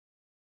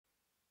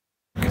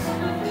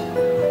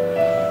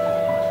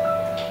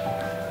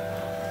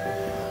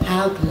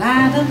How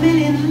glad a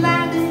million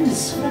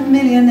ladders from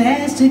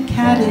millionaires to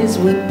caddies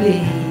would be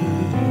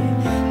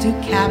to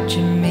capture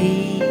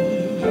me.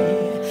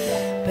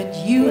 But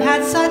you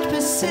had such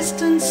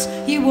persistence,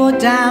 you wore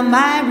down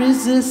my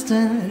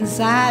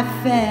resistance. I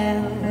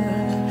fell,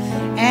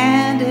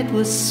 and it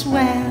was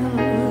swell.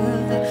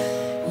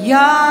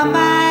 You're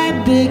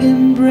my big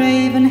and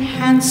brave and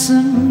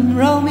handsome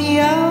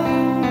Romeo.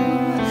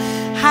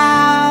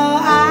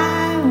 How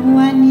I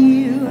won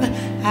you,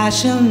 I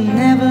shall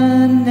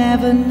never,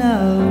 never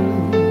know.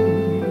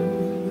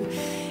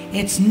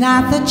 It's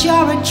not that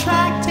you're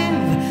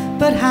attractive,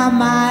 but how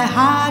my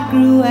heart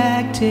grew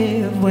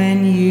active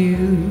when you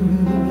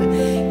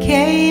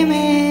came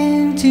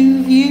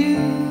into view.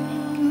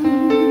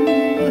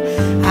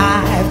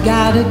 I've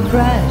got a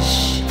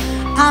crush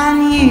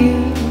on you,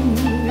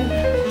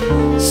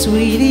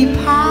 sweetie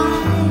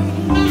pie,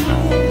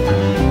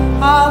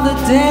 all the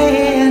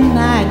day and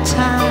night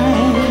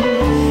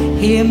time.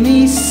 Hear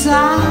me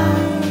sigh.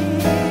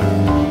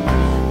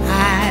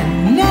 I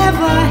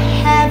never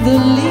had the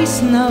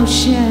least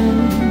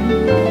notion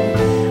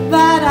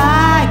that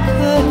I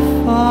could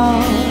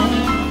fall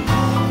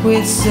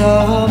with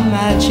so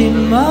much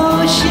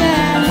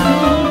emotion.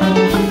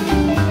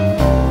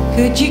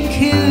 Could you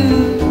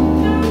coo?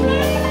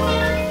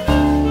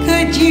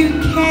 Could you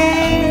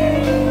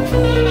care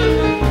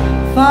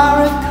for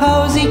a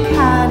cozy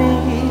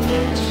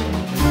cottage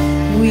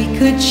we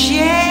could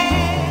share?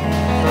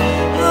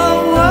 The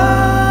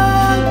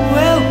world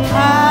will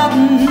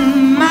pardon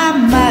my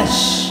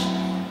mush,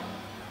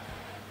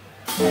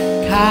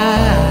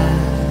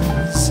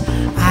 'cause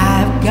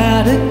I've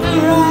got a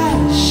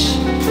crush,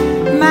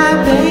 my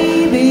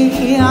baby,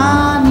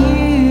 on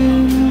you,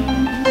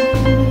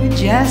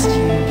 just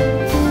you.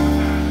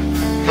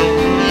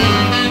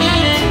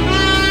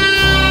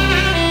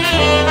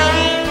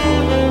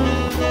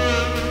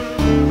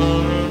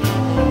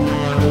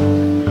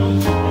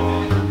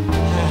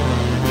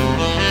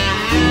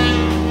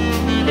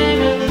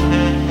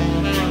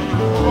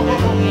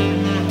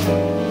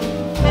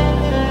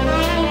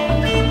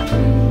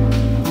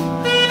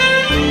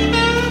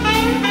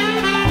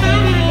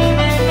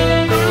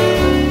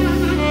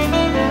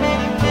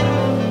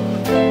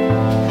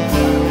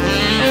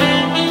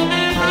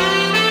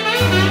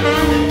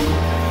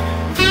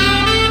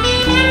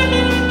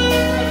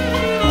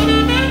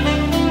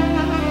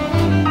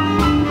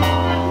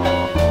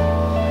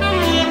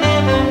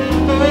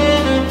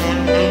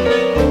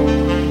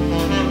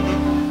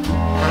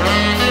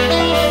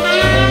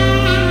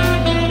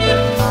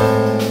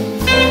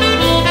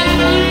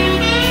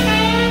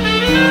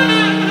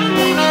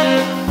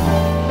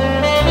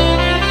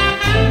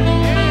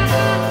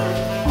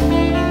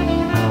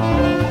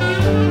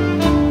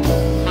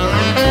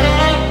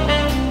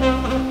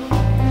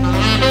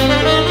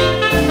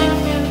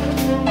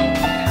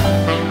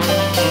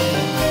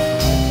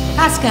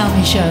 Pascal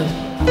Micheaux.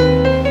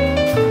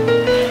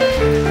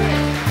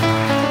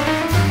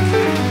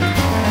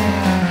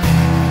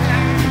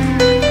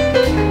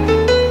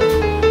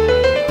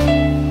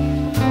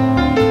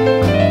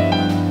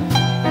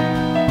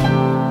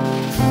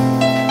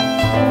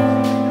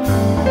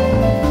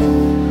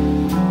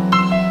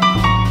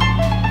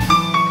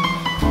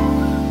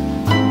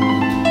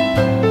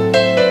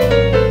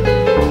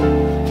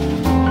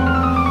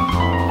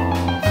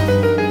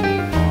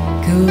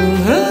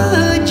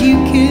 Could you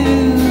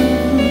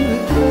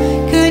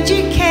could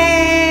you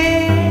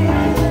care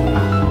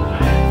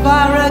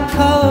for a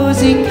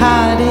cozy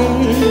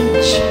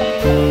cottage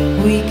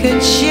we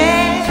could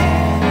share?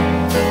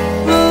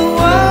 The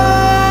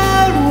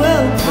world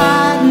will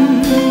pardon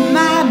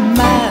my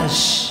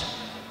mush,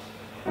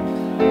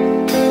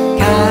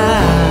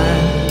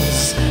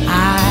 'cause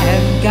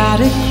I've got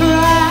a crush